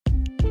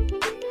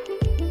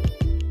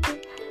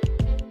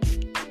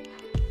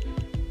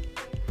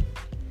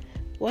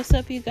What's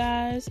up, you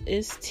guys?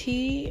 It's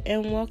T,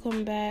 and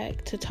welcome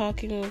back to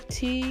Talking with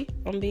T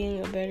on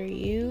Being a Better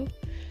You.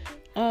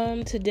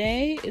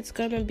 Today it's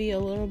gonna be a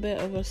little bit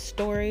of a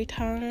story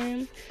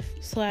time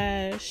 /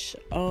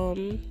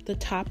 the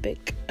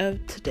topic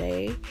of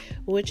today,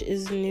 which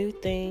is new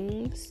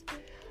things.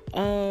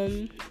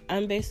 I'm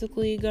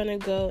basically gonna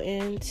go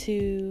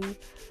into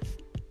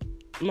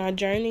my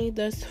journey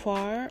thus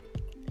far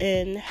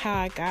and how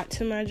I got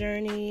to my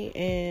journey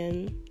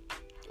and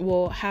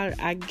how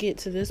I get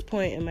to this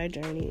point in my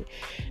journey,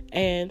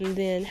 and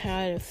then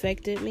how it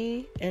affected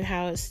me and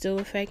how it's still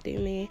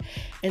affecting me.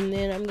 And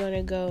then I'm going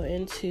to go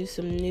into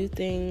some new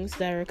things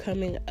that are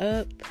coming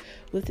up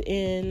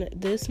within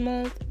this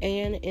month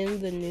and in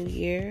the new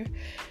year.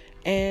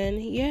 And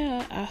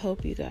yeah, I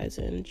hope you guys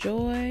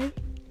enjoy,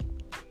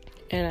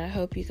 and I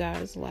hope you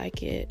guys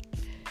like it.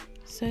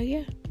 So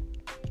yeah,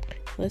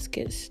 let's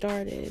get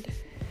started.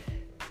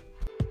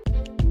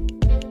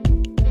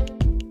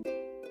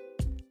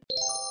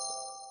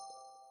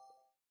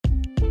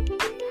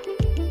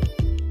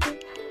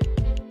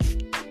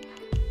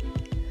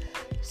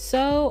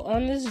 So,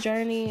 on this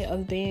journey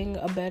of being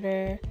a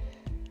better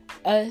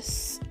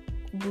us,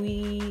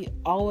 we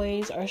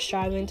always are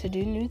striving to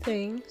do new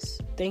things,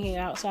 thinking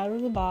outside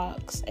of the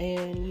box,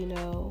 and,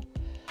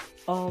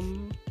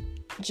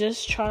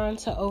 just trying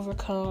to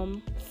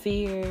overcome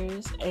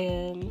fears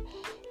and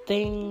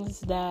things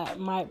that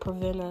might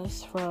prevent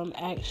us from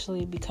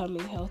actually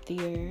becoming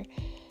healthier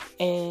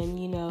and,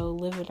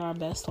 living our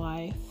best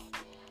life.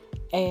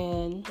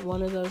 And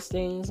one of those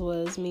things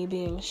was me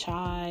being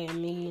shy and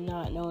me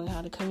not knowing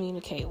how to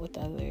communicate with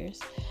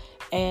others.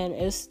 And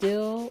it's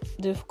still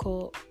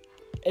difficult.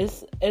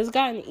 It's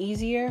gotten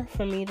easier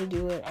for me to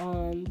do it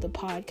on the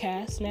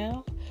podcast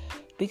now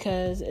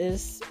because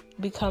it's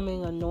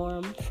becoming a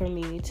norm for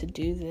me to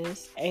do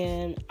this.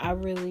 And I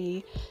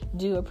really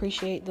do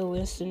appreciate the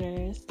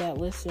listeners that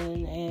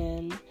listen,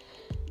 and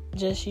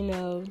just,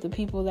 the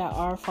people that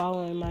are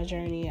following my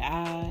journey.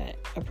 I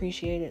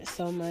appreciate it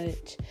so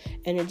much,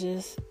 and it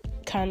just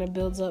kind of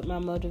builds up my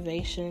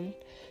motivation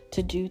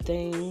to do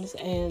things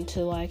and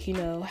to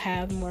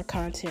have more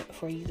content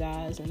for you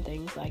guys and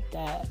things like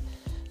that.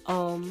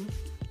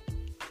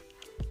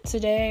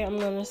 Today I'm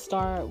going to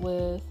start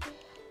with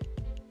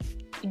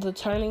the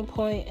turning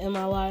point in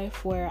my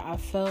life where I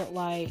felt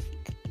like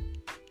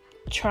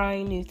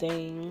trying new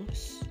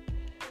things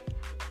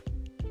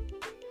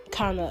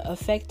kind of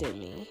affected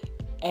me.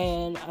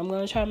 And I'm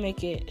going to try to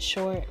make it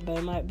short, but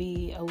it might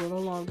be a little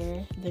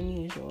longer than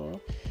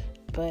usual.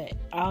 But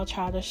I'll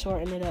try to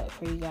shorten it up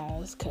for you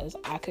guys because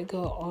I could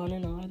go on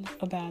and on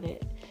about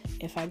it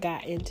if I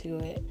got into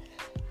it.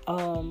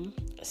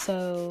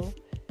 So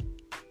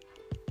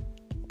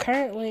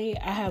currently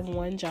I have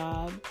one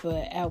job,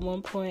 but at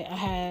one point I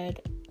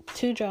had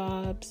 2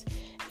 jobs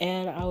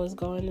and I was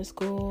going to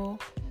school.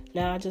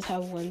 Now I just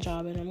have one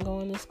job and I'm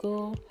going to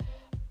school.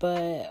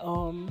 But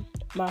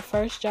my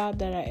first job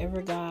that I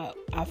ever got,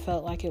 I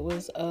felt like it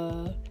was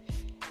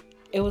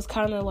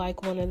kind of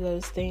like one of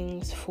those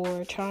things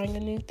for trying a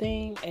new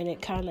thing, and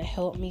it kind of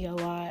helped me a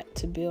lot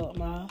to build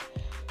my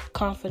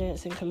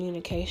confidence and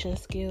communication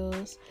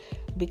skills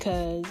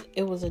because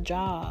it was a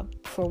job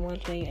for one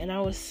thing, and I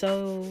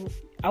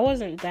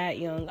wasn't that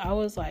young. It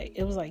was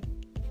like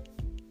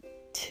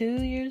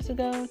 2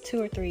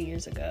 or 3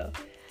 years ago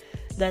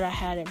that I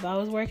had it, but I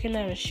was working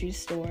at a shoe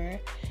store.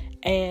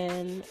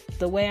 And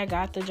the way I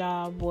got the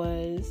job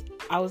was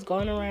I was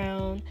going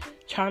around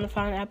trying to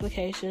find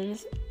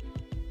applications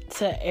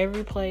to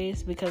every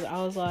place because I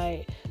was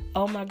like,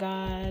 oh my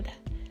God.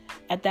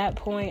 At that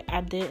point,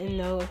 I didn't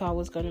know if I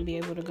was going to be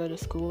able to go to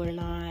school or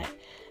not.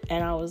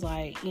 And I was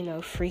like,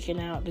 freaking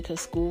out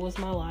because school was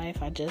my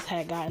life. I just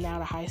had gotten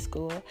out of high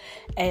school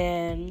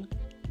and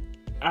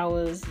I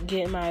was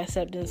getting my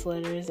acceptance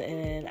letters,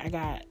 and I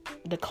got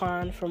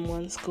declined from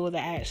one school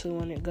that I actually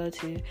wanted to go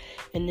to,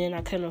 and then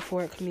I couldn't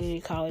afford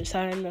community college, so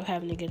I ended up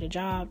having to get a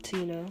job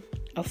to,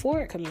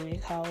 afford community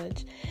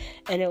college.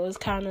 And it was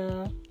kind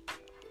of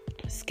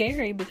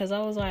scary because I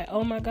was like,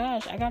 oh my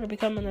gosh, I got to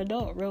become an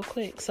adult real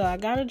quick. So I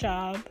got a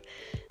job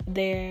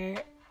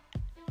there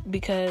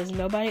because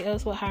nobody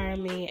else would hire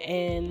me,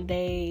 and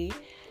they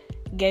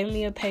gave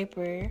me a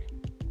paper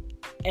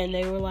and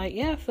they were like,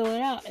 yeah, fill it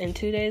out. And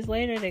 2 days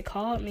later, they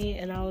called me,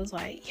 and I was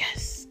like,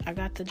 yes, I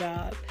got the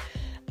job.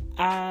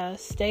 I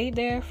stayed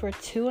there for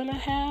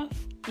 2.5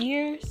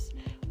 years.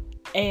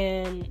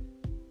 And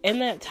in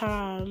that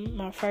time,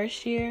 my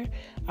first year,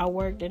 I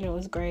worked and it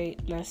was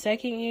great. My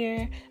second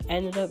year, I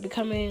ended up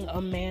becoming a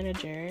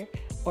manager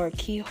or a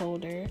key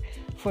holder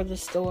for the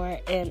store.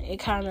 And it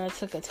kind of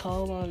took a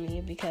toll on me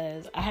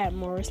because I had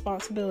more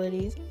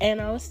responsibilities. And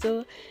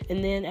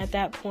then at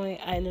that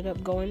point, I ended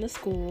up going to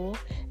school.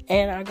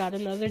 And I got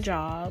another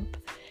job,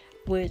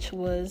 which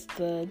was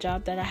the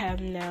job that I have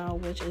now,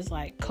 which is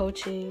like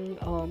coaching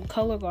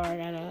color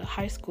guard at a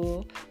high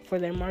school for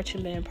their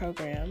marching band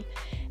program.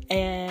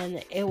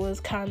 And it was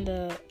kind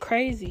of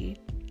crazy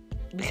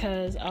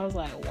because I was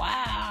like,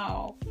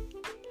 wow,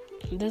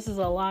 this is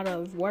a lot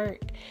of work.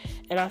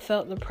 And I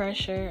felt the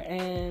pressure,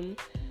 and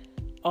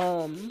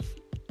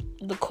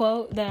the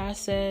quote that I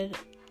said,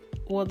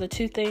 well, the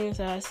two things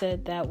that I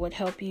said that would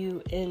help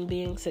you in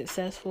being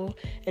successful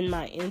in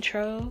my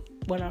intro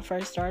when I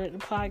first started the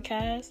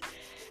podcast,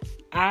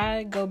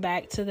 I go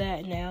back to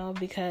that now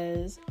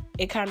because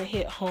it kind of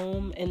hit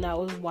home, and that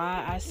was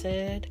why I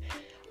said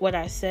what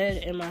I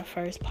said in my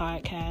first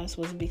podcast,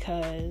 was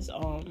because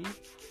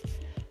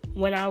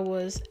when I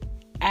was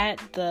at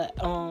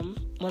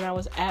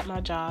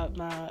my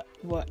job,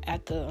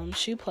 at the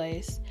shoe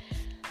place,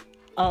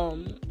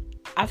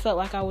 I felt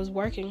like I was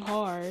working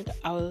hard.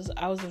 I was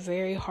a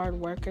very hard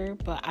worker,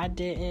 but I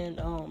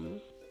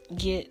didn't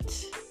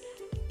get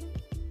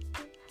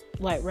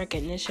like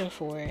recognition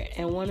for it.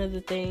 And one of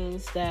the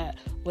things that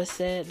was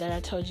said, that I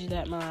told you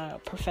that my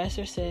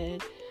professor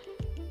said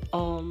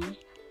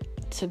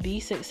to be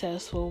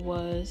successful,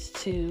 was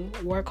to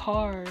work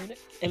hard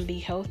and be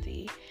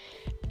healthy.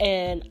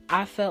 And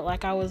I felt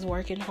like I was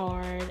working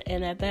hard,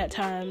 and at that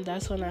time,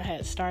 that's when I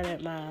had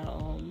started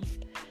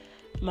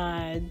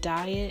my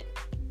diet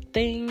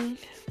thing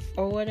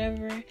or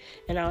whatever,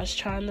 and I was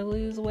trying to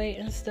lose weight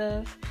and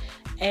stuff,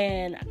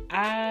 and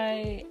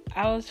I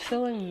was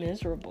feeling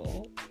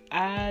miserable.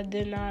 I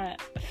did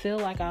not feel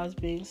like I was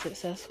being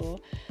successful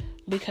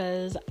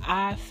because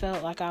I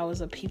felt like I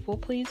was a people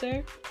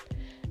pleaser,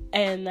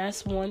 and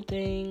that's one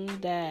thing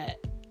that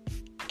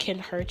can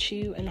hurt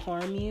you and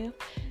harm you.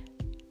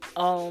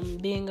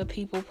 Being a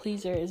people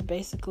pleaser is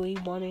basically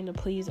wanting to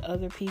please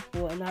other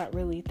people and not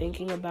really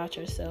thinking about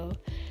yourself.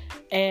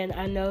 And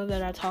I know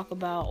that I talk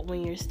about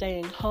when you're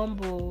staying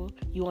humble,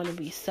 you want to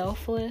be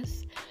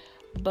selfless,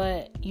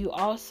 but you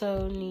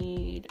also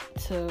need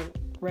to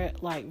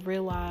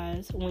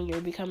realize when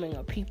you're becoming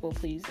a people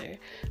pleaser,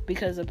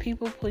 because a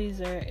people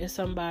pleaser is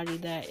somebody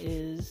that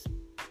is,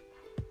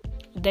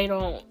 they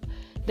don't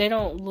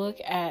look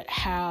at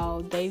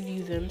how they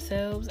view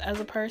themselves as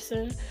a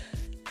person.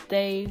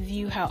 They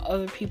view how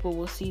other people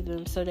will see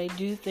them, so they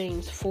do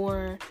things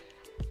for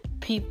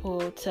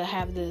people to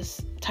have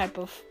this type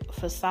of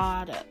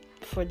facade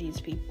for these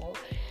people.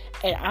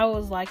 And I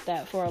was like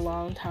that for a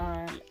long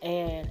time,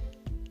 and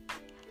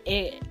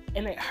it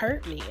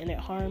hurt me and it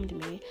harmed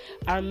me.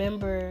 I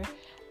remember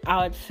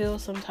I would feel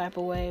some type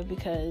of way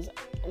because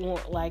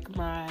like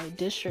my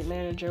district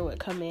manager would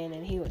come in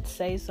and he would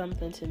say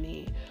something to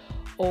me,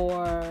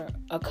 or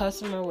a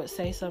customer would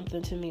say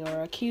something to me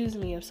or accuse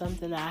me of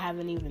something that I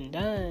haven't even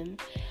done,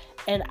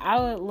 and I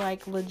would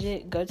like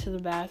legit go to the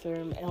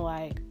bathroom and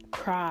like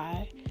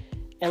cry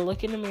and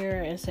look in the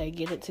mirror and say,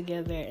 get it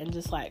together, and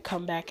just like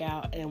come back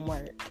out and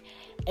work.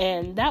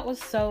 And that was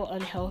so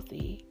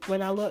unhealthy.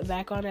 When I look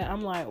back on it,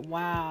 I'm like,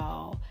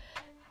 wow,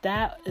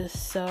 that is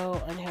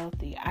so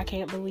unhealthy. I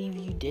can't believe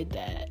you did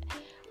that.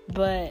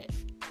 But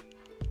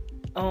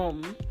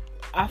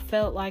I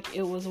felt like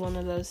it was one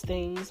of those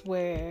things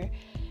where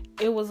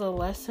it was a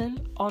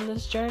lesson on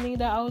this journey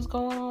that I was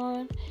going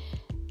on,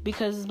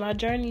 because my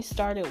journey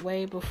started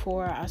way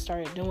before I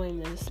started doing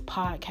this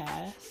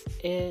podcast.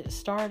 It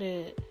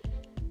started,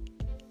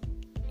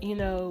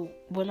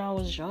 when I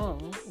was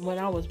young, when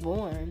I was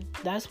born.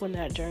 That's when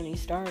that journey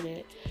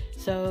started.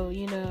 So,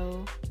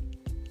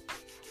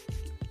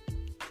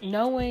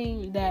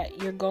 knowing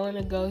that you're going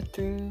to go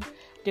through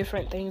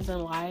different things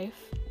in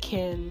life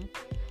can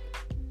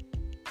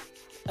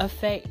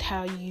affect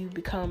how you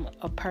become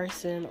a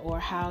person or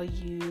how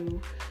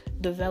you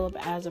develop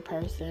as a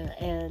person.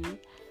 And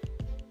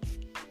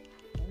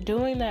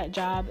doing that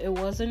job, it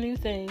was a new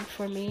thing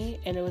for me,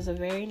 and it was a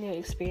very new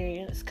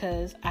experience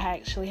because I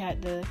actually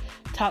had to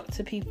talk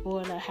to people,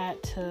 and I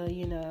had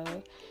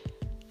to,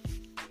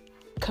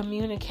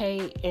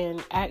 communicate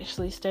and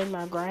actually stand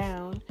my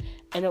ground.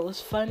 And it was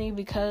funny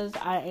because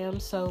I am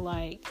so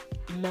like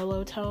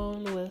mellow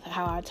tone with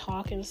how I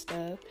talk and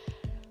stuff.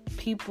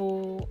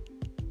 People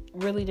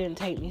really didn't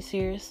take me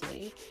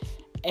seriously,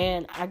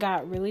 and I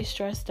got really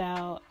stressed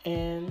out,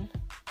 and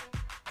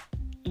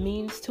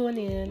means to an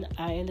end,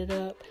 I ended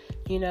up,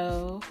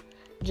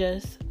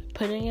 just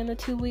putting in a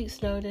 2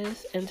 weeks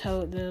notice and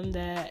told them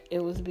that it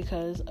was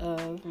because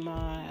of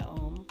my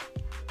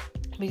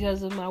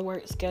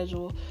work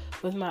schedule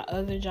with my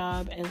other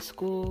job and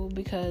school,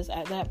 because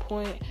at that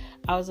point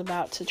I was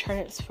about to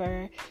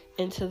transfer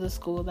into the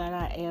school that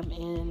I am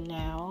in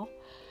now.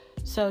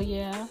 So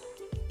yeah,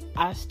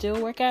 I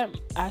still work at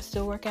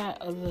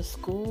the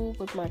school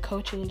with my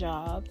coaching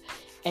job,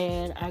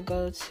 and I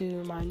go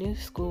to my new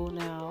school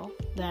now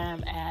that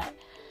I'm at.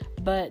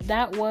 But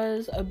that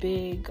was a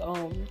big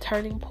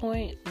turning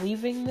point,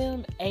 leaving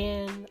them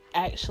and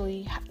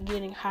actually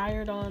getting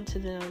hired on to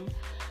them.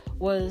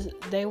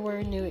 They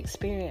were new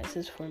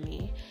experiences for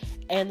me.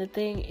 And the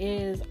thing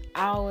is,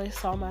 I always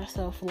saw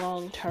myself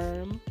long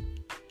term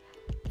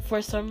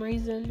for some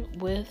reason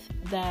with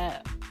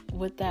that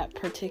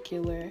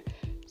particular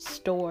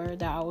store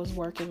that I was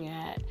working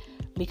at,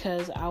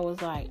 because I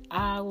was like,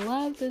 I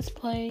love this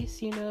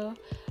place,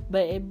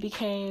 but it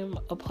became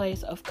a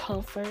place of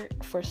comfort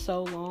for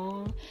so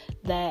long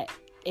that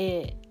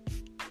it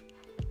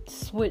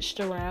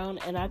switched around.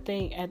 And I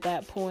think at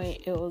that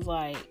point it was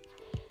like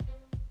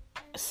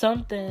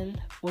something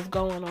was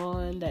going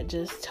on that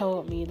just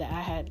told me that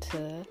I had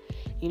to,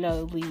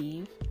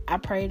 leave. I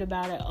prayed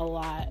about it a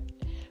lot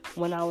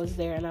when I was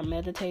there, and I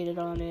meditated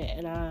on it,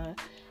 and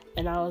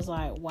I was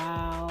like,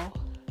 wow.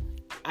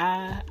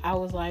 I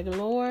was like,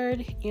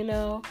 Lord,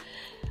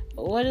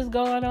 what is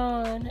going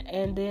on?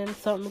 And then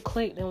something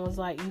clicked and was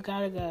like, you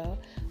gotta go.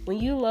 When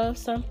you love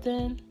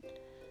something,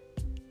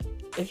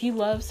 if you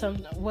love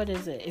something, what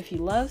is it? If you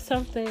love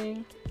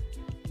something,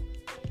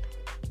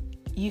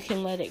 you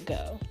can let it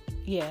go.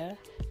 Yeah.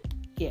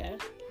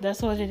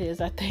 That's what it is.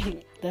 I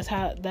think that's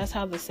how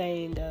the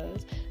saying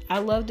goes. I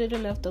loved it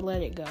enough to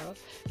let it go,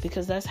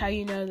 because that's how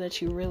you know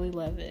that you really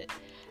love it.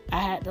 I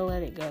had to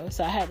let it go.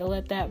 So I had to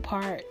let that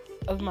part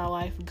of my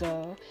life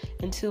go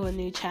into a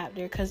new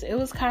chapter, because it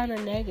was kind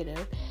of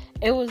negative.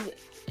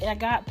 I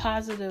got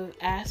positive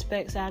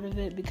aspects out of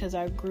it because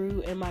I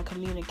grew in my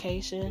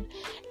communication,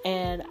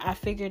 and I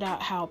figured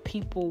out how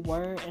people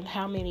were and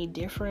how many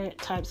different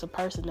types of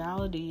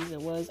personalities it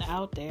was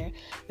out there,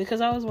 because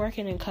I was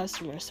working in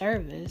customer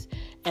service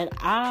and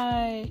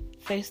I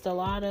faced a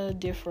lot of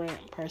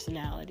different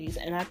personalities,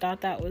 and I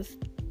thought that was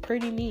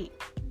pretty neat.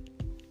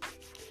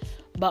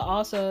 But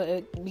also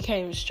it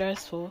became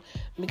stressful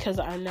because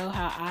I know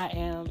how I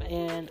am,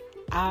 and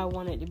I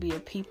wanted to be a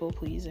people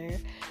pleaser,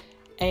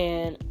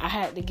 and I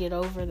had to get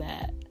over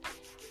that.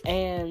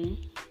 And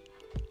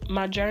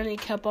my journey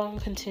kept on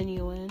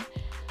continuing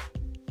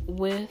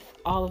with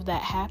all of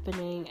that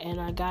happening, and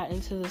I got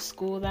into the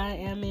school that I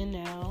am in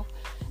now.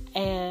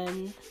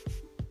 And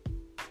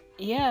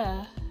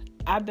yeah,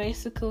 I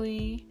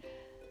basically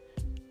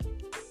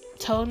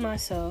told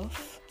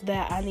myself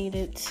that I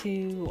needed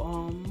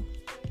to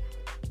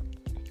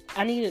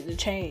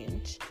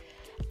change.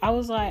 I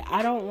was like,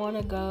 I don't want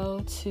to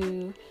go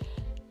to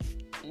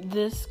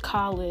this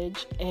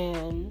college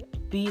and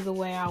be the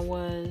way I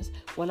was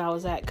when I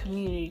was at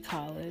community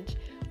college,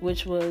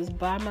 which was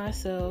by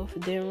myself,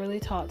 didn't really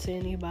talk to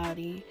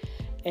anybody,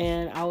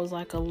 and I was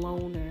like a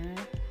loner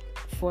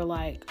for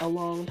like a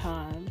long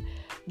time.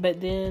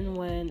 But then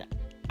when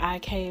I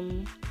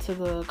came to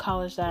the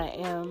college that I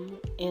am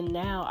in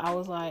now, I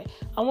was like,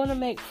 I want to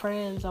make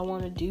friends, I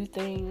want to do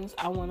things,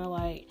 I want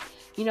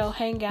to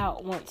hang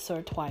out once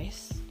or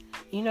twice.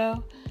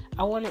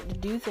 I wanted to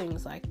do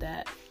things like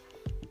that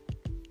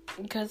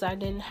because I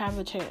didn't have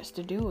a chance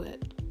to do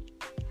it.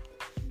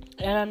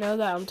 And I know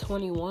that I'm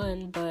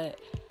 21, but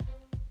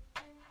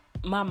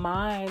my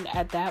mind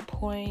at that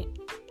point,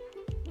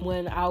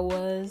 when I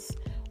was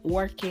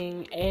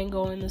working and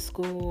going to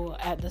school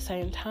at the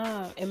same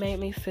time, it made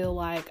me feel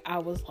like I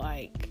was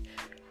like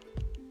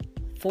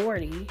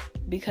 40,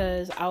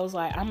 because I was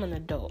like, I'm an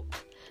adult.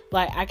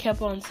 Like, I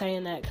kept on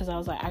saying that because I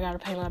was like, I gotta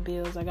pay my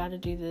bills, I gotta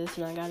do this,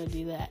 and I gotta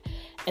do that.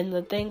 And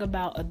the thing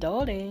about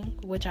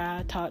adulting, which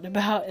I talked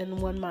about in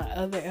one of my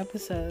other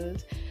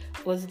episodes,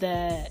 was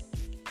that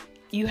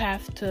you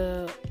have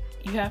to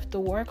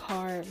work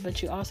hard,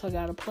 but you also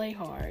gotta play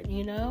hard,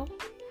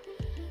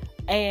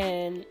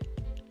 And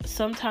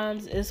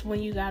sometimes it's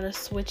when you gotta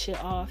switch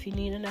it off. You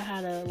need to know how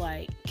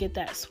to get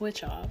that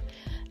switch off.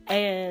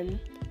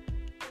 And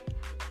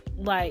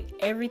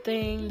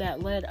everything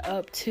that led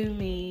up to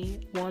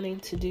me wanting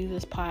to do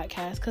this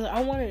podcast, because I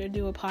wanted to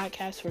do a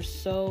podcast for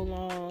so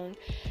long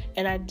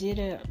and I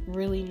didn't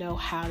really know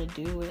how to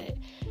do it.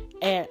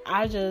 And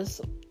I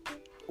just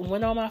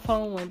went on my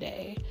phone one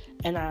day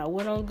and I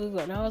went on Google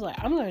and I was like,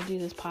 I'm going to do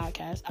this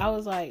podcast. I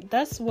was like,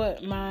 that's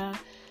what my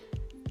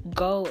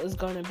goal is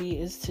going to be,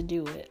 is to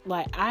do it.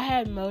 I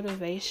had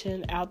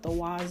motivation out the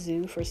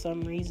wazoo for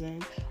some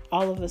reason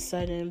all of a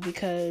sudden,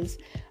 because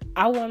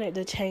I wanted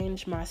to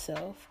change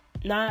myself.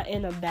 Not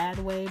in a bad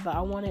way, but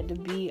I wanted to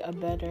be a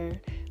better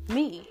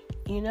me,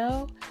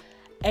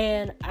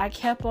 And I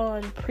kept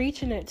on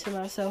preaching it to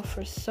myself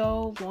for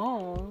so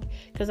long,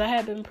 because I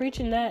had been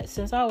preaching that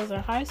since I was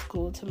in high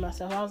school to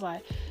myself. I was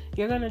like,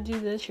 you're going to do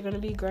this, you're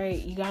going to be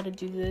great, you got to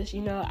do this.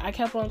 I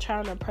kept on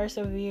trying to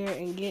persevere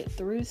and get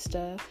through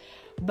stuff,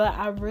 but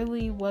I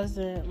really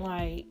wasn't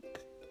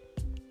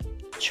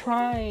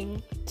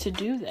trying to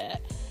do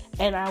that.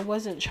 And I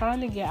wasn't trying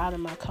to get out of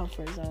my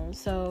comfort zone.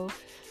 So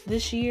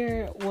this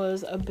year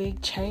was a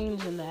big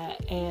change in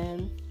that,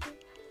 and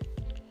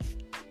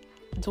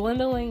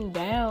dwindling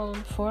down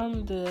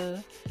from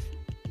the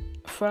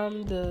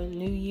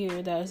new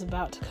year that is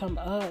about to come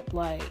up,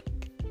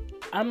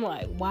 I'm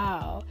like,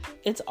 wow,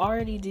 it's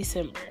already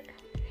December.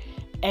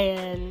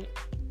 And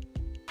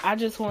I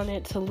just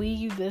wanted to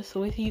leave this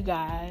with you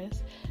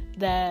guys,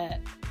 that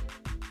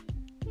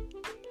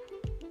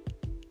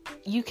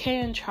you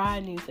can try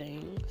new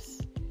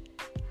things.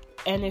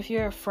 And if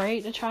you're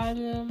afraid to try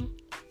them,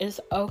 it's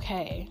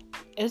okay.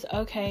 It's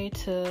okay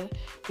to,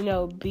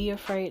 be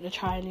afraid to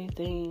try new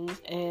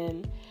things.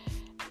 And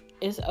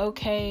it's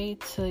okay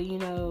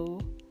to,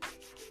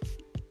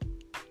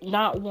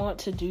 not want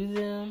to do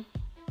them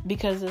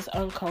because it's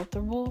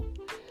uncomfortable.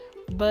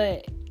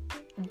 But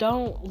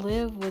don't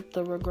live with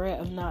the regret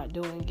of not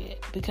doing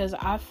it. Because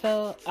I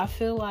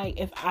feel like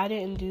if I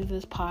didn't do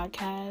this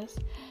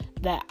podcast,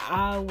 that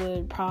I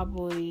would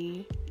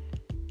probably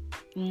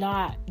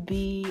not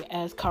be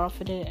as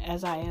confident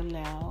as I am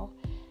now,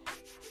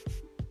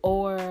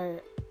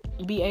 or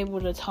be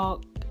able to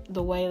talk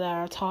the way that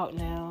I talk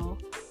now,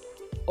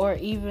 or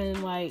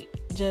even like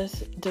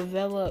just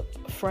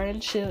develop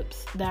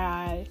friendships that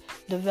I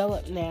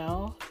develop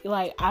now.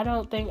 Like, I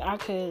don't think I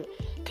could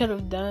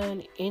have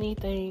done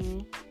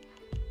anything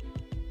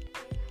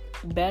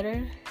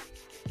better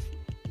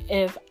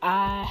if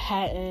I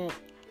hadn't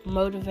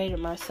motivated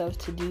myself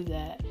to do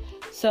that.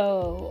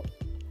 So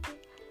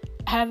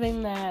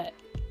having that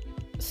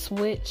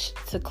switch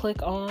to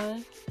click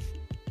on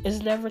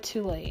is never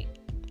too late.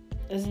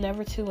 It's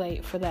never too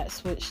late for that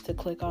switch to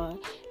click on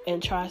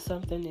and try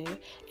something new.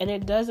 And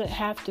it doesn't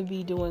have to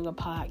be doing a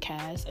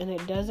podcast, and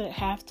it doesn't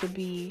have to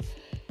be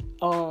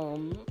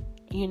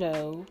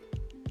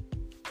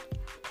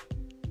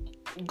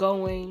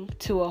going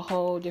to a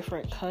whole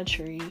different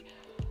country,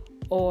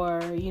 or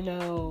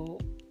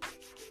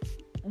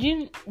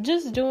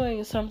just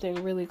doing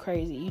something really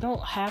crazy. You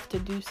don't have to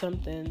do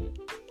something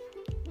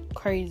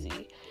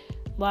crazy.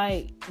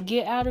 Like,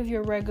 get out of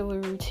your regular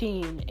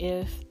routine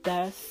if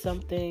that's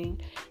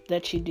something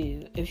that you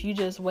do. If you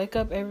just wake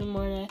up every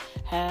morning,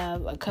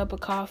 have a cup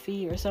of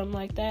coffee or something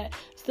like that,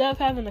 instead of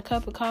having a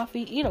cup of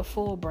coffee, eat a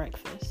full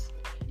breakfast.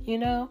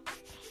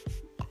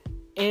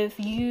 If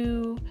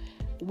you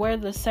wear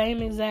the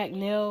same exact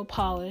nail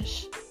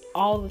polish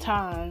all the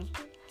time,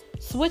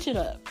 switch it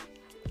up.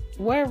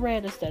 Wear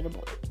red instead of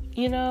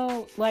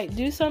blue. Like,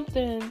 do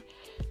something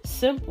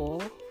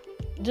simple.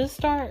 Just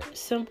start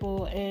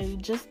simple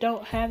and just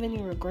don't have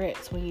any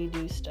regrets when you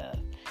do stuff.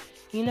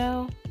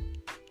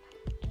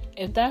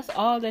 If that's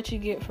all that you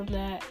get from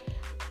that,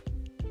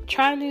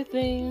 try new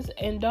things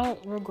and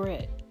don't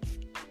regret.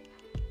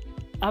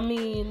 I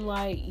mean,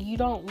 like, you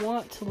don't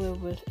want to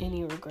live with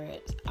any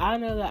regrets. I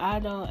know that I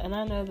don't, and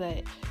I know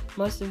that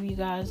most of you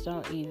guys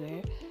don't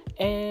either.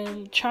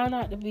 And try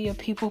not to be a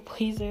people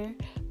pleaser,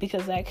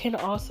 because that can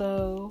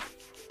also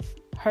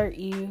hurt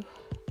you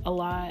a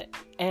lot.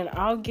 And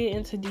I'll get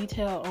into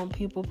detail on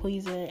people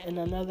pleasing in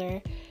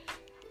another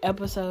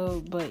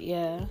episode, but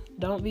yeah,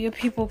 don't be a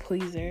people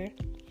pleaser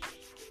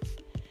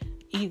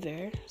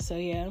either. So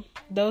yeah,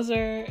 those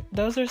are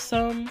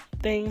some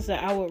things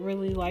that I would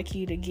really like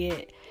you to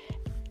get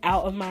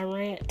out of my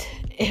rant.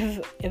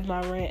 If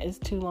my rant is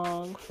too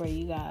long for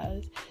you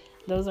guys,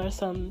 those are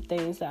some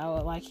things that I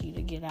would like you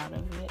to get out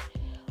of it.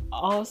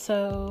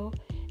 Also,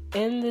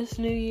 in this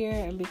new year,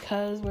 and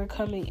because we're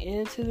coming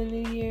into the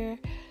new year,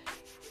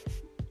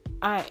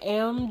 I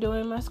am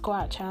doing my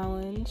squat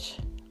challenge.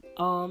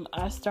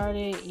 I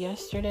started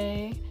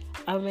yesterday.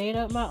 I made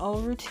up my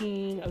own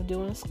routine of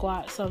doing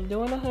squats. So I'm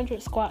doing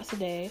 100 squats a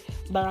day,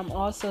 but I'm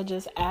also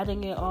just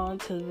adding it on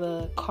to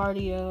the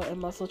cardio and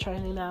muscle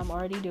training that I'm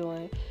already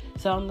doing.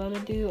 So I'm going to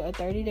do a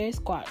 30-day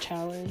squat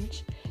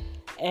challenge.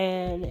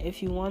 And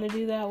if you want to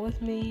do that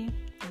with me,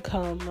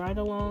 come right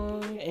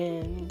along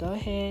and go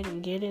ahead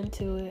and get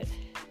into it.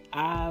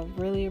 I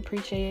really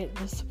appreciate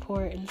the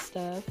support and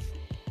stuff.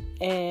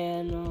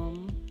 And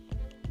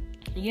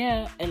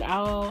and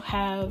I'll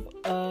have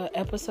a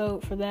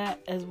episode for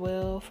that as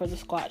well, for the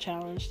squat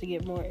challenge, to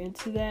get more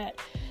into that.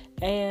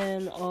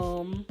 And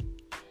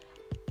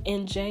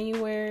in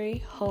January,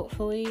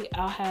 hopefully,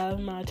 I'll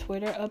have my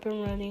Twitter up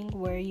and running,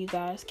 where you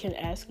guys can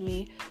ask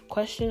me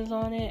questions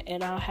on it,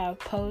 and I'll have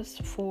posts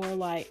for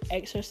like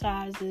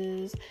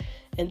exercises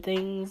and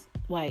things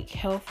like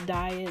health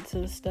diets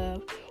and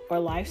stuff, or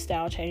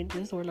lifestyle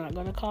changes. We're not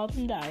going to call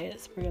them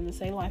diets, we're going to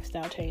say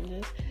lifestyle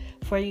changes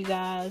for you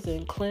guys,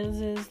 and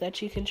cleanses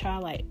that you can try,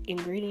 like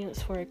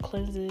ingredients for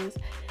cleanses,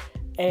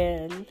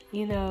 and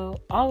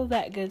all of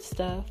that good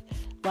stuff,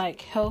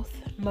 like health,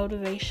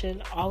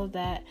 motivation, all of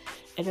that.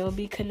 And it'll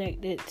be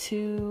connected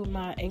to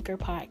my Anchor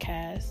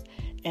podcast,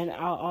 and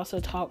I'll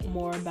also talk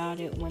more about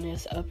it when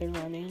it's up and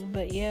running.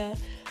 But yeah,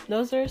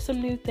 those are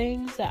some new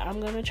things that I'm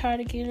going to try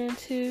to get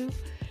into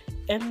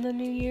in the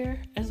new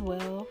year as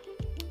well.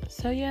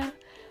 So yeah,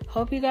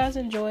 hope you guys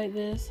enjoyed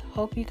this.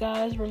 Hope you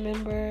guys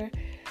remember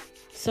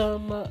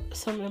some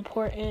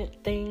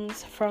important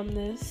things from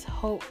this.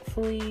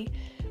 Hopefully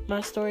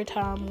my story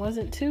time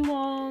wasn't too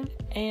long,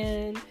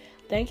 and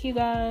thank you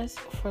guys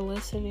for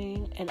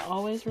listening, and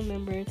always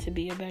remember to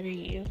be a better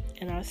you.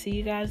 And I'll see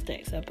you guys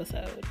next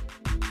episode.